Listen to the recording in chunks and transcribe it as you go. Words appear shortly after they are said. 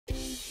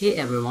Hey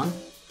everyone,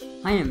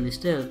 I am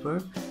Mr.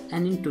 Helper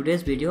and in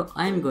today's video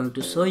I am going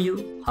to show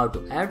you how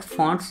to add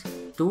fonts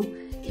to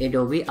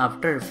Adobe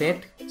After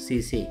Effects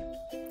CC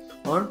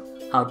or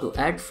how to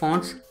add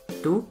fonts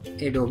to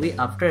Adobe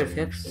After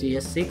Effects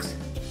CS6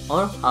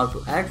 or how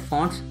to add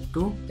fonts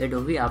to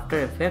Adobe After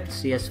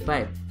Effects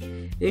CS5.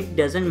 It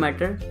doesn't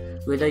matter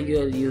whether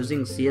you are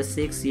using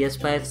CS6,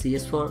 CS5,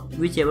 CS4,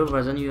 whichever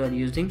version you are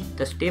using,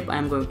 the step I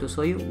am going to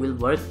show you will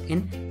work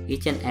in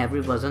each and every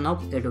version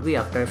of Adobe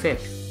After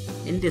Effects.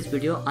 In this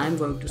video, I am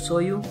going to show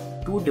you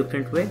two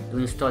different ways to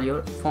install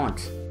your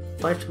fonts.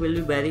 First will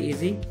be very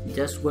easy,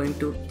 just going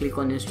to click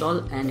on install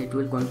and it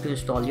will going to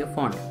install your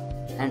font.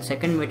 And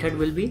second method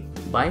will be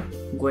by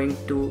going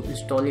to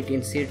install it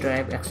in C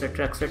drive,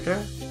 etc,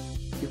 etc.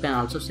 You can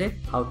also say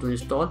how to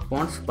install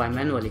fonts by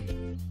manually.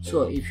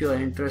 So if you are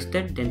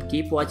interested, then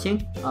keep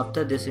watching.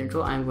 After this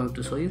intro, I am going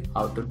to show you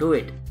how to do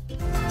it.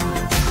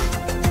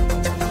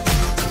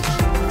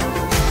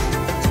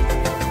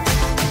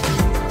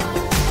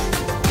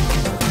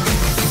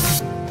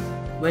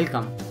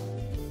 Welcome.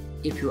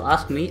 If you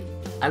ask me,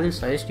 I will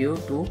suggest you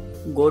to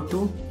go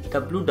to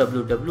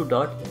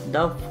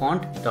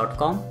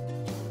www.thefont.com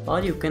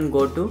or you can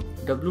go to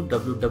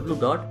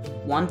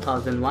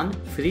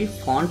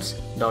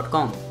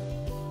www.1001freefonts.com.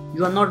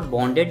 You are not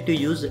bonded to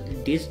use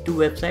these two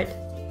websites.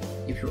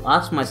 If you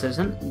ask my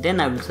suggestion, then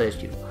I will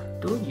suggest you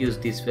to use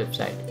this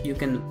website. You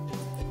can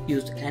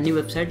use any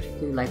website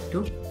you like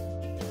to,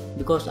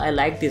 because I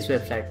like this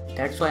website.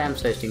 That's why I am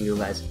suggesting you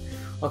guys.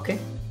 Okay.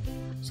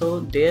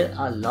 So there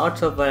are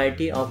lots of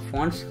variety of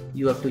fonts.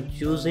 You have to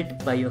choose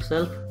it by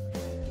yourself.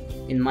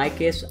 In my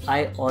case,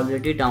 I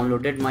already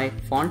downloaded my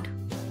font.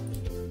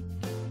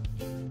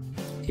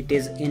 It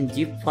is in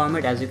zip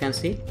format, as you can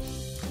see.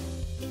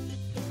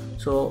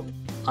 So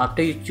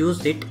after you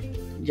choose it,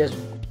 just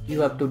you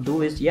have to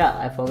do is,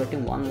 I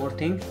forgetting one more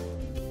thing.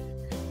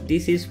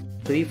 This is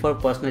free for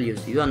personal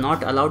use. You are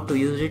not allowed to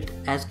use it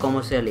as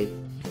commercially.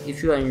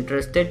 If you are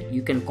interested,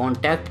 you can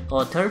contact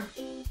author,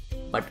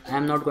 but I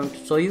am not going to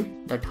show you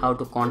that how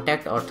to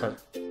contact author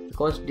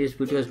because this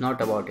video is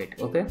not about it.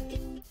 Okay,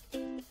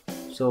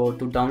 so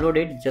to download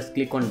it, just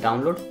click on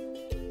download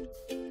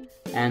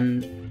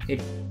and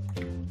it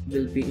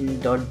will be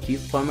in .zip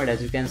format,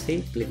 as you can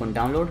see. Click on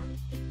download.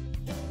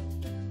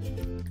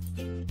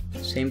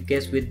 Same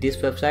case with this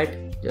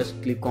website, just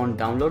click on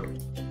download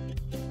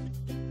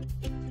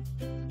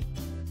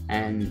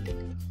and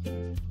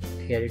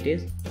here it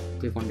is.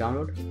 Click on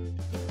download.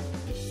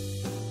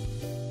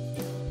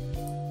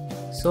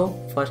 So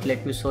first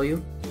let me show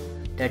you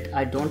that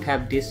I don't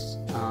have this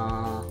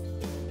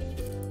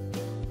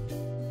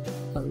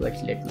wait,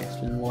 let me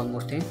explain one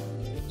more thing.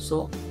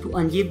 So to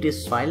unzip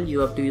this file,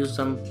 you have to use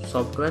some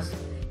software.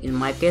 In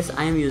my case,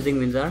 I am using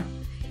WinRAR.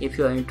 If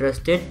you are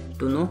interested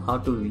to know how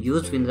to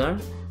use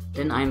WinRAR,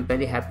 then I am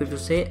very happy to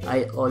say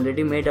I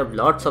already made up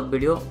lots of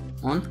video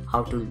on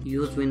how to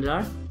use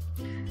WinRAR.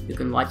 You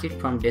can watch it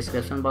from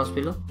description box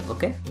below.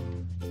 Okay,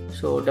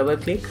 so double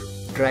click,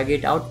 drag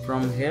it out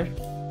from here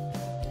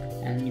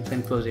and you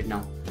can close it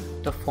now.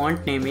 The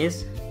font name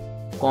is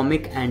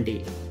Comic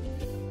Andy.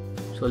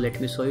 So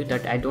let me show you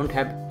that I don't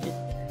have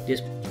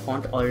this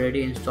font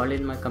already installed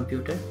in my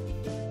computer.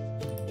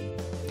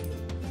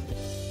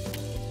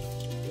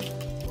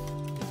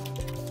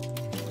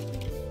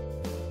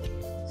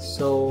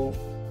 So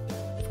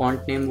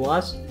font name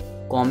was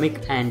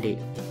Comic Andy.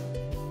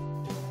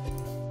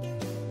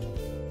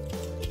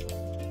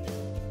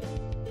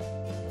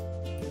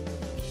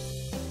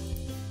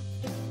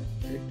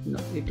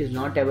 It is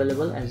not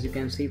available, as you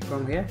can see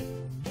from here.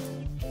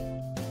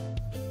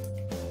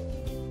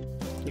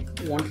 It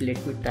won't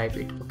let me type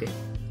it. Okay,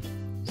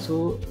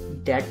 so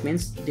that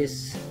means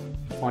this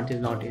font is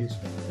not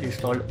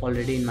installed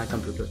already in my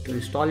computer. To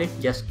install it,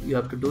 just you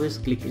have to do is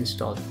click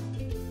install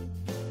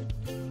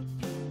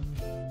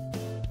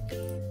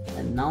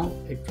and now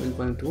it will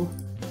going to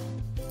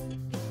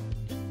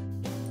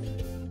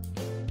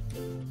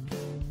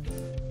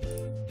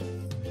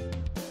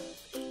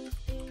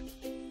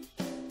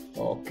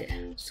okay.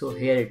 So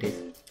here it is.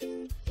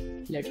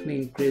 Let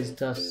me increase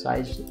the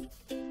size.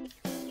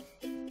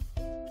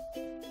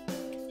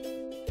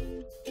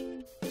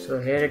 So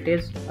here it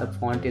is. A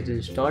font is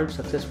installed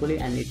successfully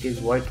and it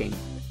is working.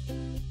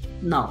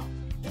 Now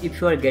if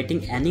you are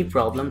getting any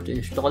problem to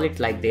install it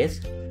like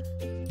this,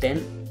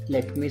 then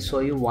let me show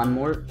you one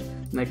more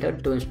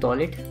method to install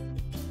it.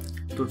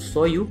 To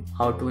show you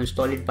how to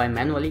install it by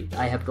manually,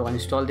 I have to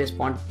uninstall this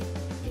font.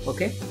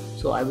 Okay,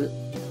 so I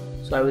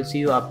will see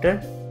you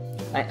after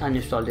I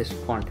uninstall this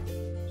font.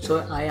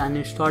 So I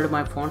uninstalled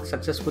my font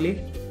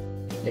successfully.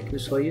 Let me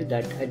show you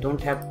that I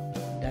don't have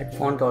that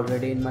font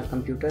already in my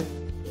computer.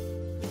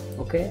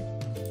 Okay,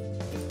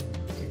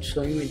 it's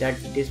showing me that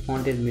this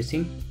font is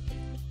missing.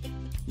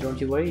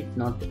 Don't you worry, it's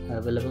not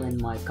available in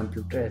my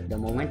computer at the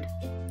moment.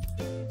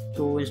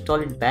 To install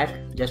it back,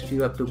 just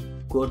you have to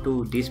go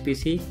to this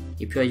PC.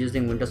 If you are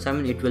using Windows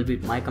 7, it will be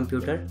my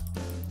computer.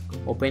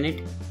 Open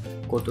it,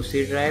 go to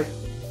C drive,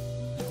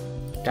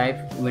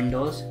 type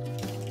Windows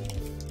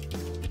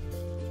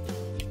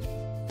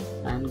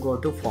and go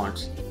to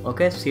fonts.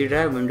 Okay, C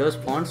drive, Windows,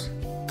 fonts.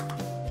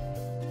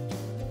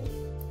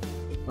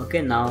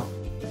 Okay, now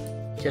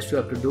just you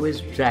have to do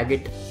is drag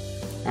it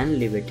and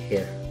leave it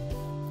here,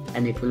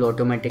 and it will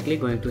automatically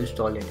going to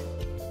install it.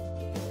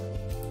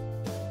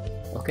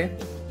 Okay,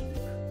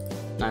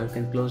 now you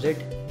can close it,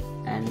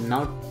 and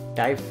now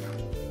type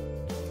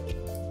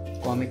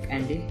Comic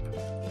Andy.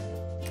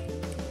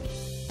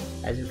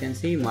 As you can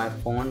see, my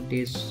font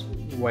is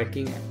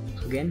working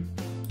again.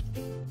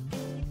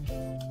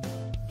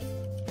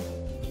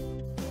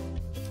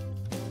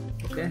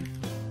 Okay,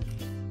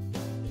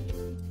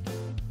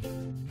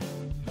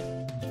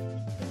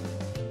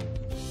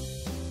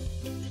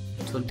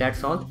 so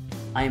that's all.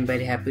 I am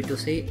very happy to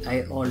say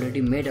I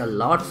already made a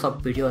lots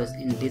of videos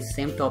in this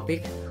same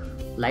topic,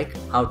 like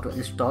how to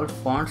install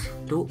fonts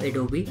to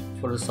Adobe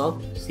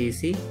Photoshop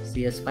CC,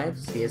 CS5,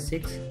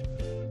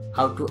 CS6,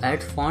 how to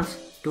add fonts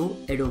to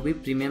Adobe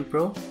Premiere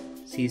Pro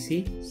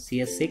CC,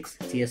 CS6,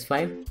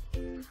 CS5,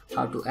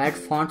 how to add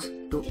fonts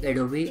to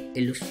Adobe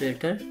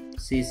Illustrator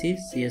CC,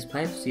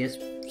 CS5,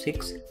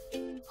 CS6,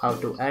 how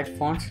to add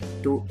fonts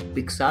to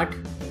PicsArt,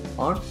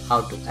 or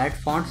how to add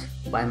fonts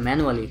by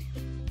manually.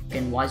 You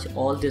can watch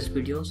all these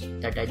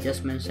videos that I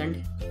just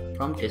mentioned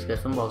from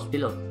description box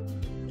below.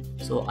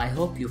 So I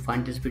hope you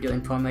find this video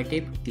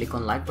informative. Click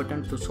on like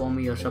button to show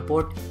me your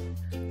support.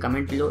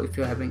 Comment below if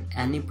you are having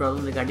any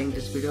problem regarding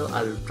this video.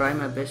 I will try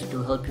my best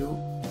to help you.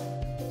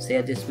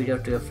 Share this video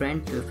to your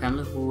friend, to your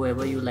family,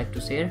 whoever you like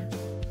to share.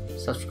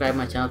 Subscribe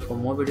my channel for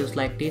more videos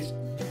like this.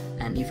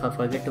 And if I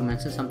forget to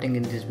mention something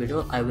in this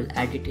video, I will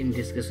add it in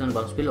description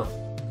box below.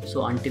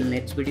 So until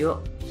next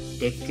video,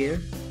 take care,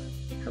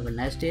 have a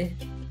nice day,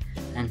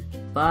 and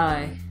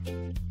bye.